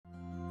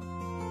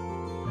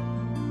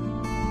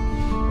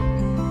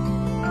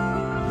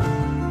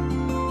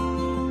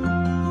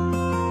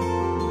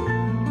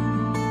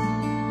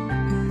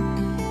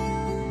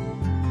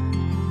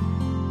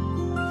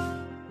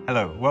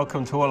Hello,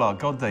 welcome to all our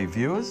God Day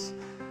viewers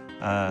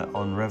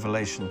on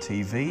Revelation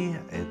TV.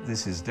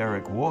 This is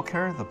Derek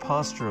Walker, the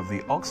pastor of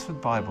the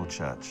Oxford Bible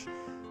Church.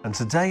 And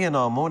today in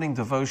our morning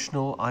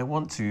devotional, I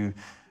want to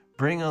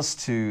bring us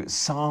to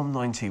Psalm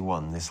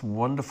 91, this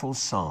wonderful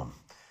psalm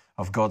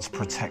of God's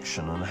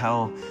protection and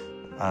how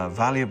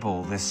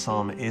valuable this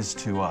psalm is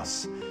to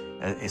us,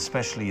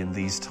 especially in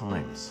these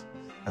times.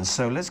 And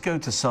so let's go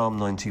to Psalm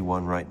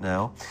 91 right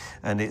now.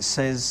 And it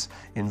says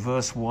in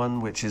verse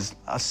 1, which is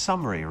a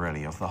summary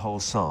really of the whole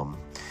psalm,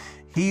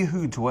 "He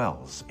who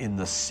dwells in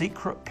the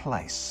secret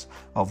place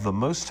of the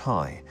Most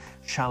High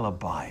shall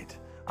abide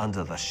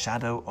under the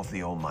shadow of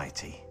the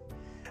Almighty."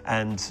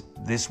 And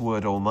this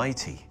word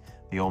Almighty,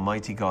 the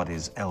Almighty God,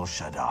 is El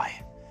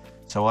Shaddai.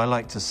 So I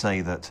like to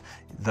say that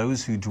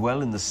those who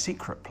dwell in the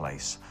secret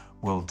place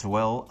will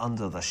dwell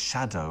under the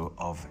shadow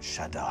of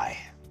Shaddai.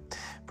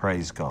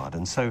 Praise God.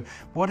 And so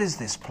what is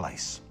this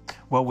place?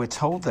 Well, we're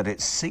told that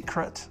it's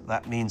secret.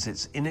 That means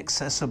it's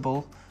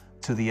inaccessible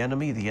to the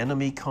enemy. The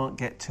enemy can't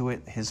get to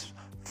it. His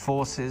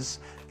forces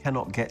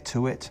cannot get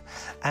to it.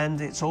 And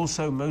it's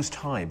also most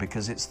high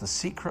because it's the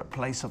secret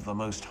place of the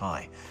Most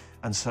High.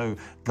 And so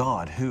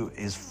God, who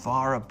is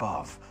far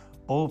above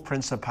all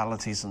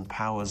principalities and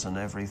powers and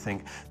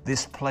everything,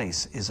 this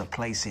place is a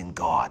place in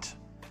God.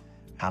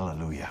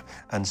 Hallelujah.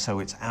 And so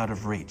it's out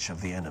of reach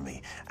of the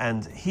enemy.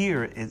 And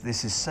here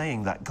this is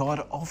saying that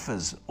God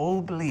offers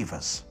all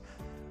believers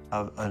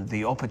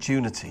the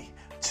opportunity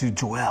to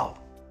dwell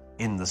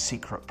in the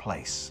secret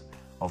place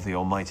of the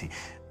Almighty.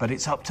 But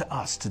it's up to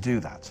us to do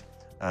that.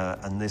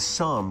 And this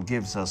psalm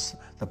gives us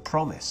the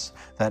promise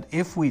that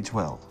if we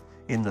dwell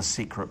in the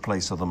secret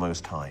place of the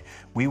Most High,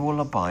 we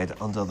will abide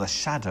under the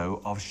shadow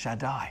of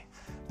Shaddai.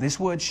 This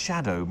word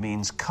shadow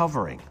means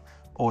covering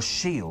or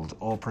shield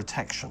or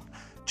protection.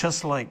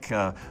 Just like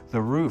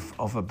the roof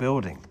of a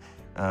building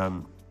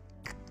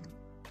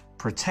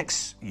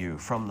protects you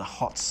from the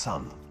hot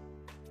sun,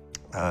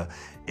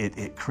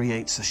 it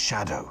creates a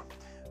shadow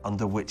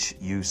under which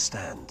you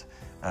stand.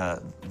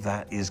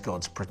 That is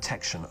God's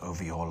protection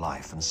over your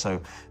life. And so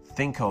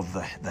think of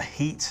the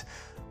heat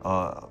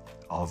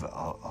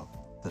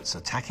that's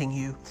attacking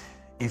you.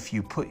 If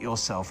you put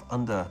yourself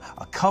under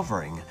a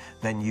covering,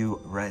 then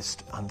you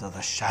rest under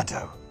the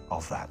shadow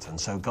of that. And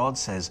so God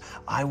says,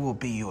 I will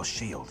be your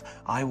shield.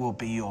 I will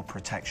be your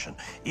protection.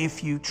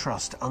 If you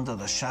trust under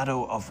the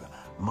shadow of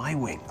my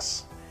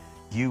wings,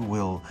 you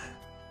will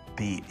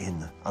be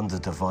under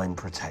divine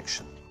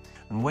protection.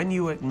 And when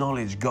you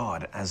acknowledge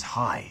God as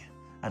high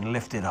and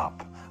lifted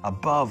up,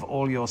 above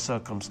all your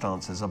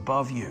circumstances,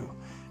 above you,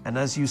 and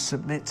as you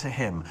submit to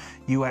Him,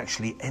 you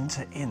actually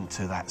enter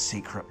into that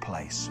secret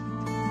place.